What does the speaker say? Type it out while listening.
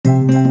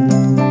Hi,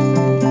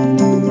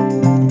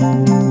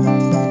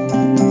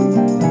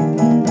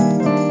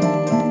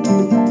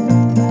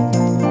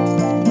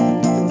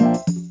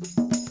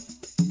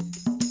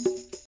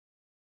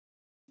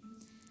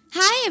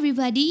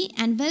 everybody,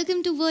 and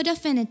welcome to Word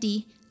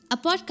Affinity, a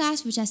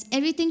podcast which has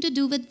everything to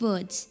do with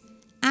words.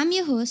 I'm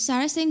your host,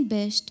 Sarah Singh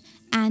Bisht,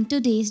 and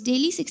today's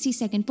daily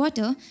 60-second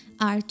Potter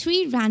are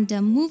three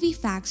random movie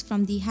facts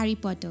from the Harry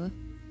Potter.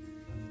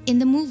 In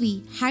the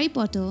movie Harry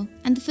Potter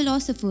and the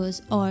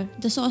Philosophers or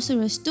The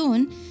Sorcerer's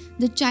Stone,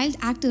 the child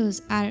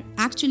actors are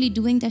actually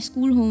doing their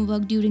school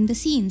homework during the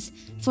scenes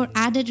for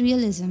added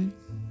realism.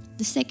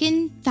 The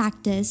second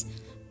fact is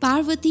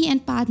Parvati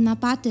and Padma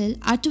Patil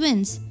are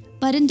twins,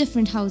 but in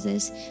different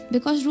houses,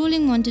 because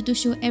Rowling wanted to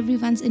show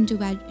everyone's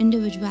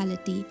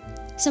individuality.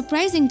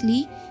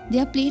 Surprisingly, they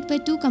are played by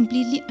two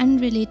completely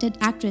unrelated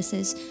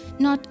actresses,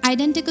 not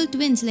identical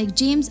twins like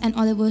James and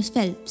Oliver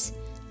Phelps.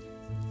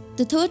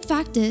 The third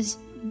fact is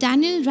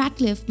Daniel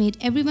Radcliffe made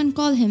everyone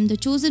call him the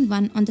chosen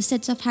one on the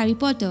sets of Harry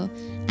Potter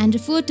and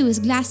referred to his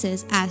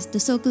glasses as the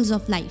circles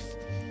of life.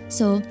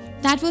 So,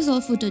 that was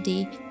all for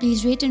today.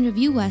 Please rate and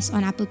review us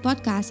on Apple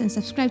Podcasts and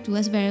subscribe to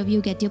us wherever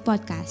you get your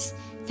podcasts.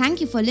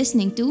 Thank you for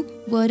listening to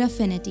Word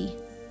Affinity.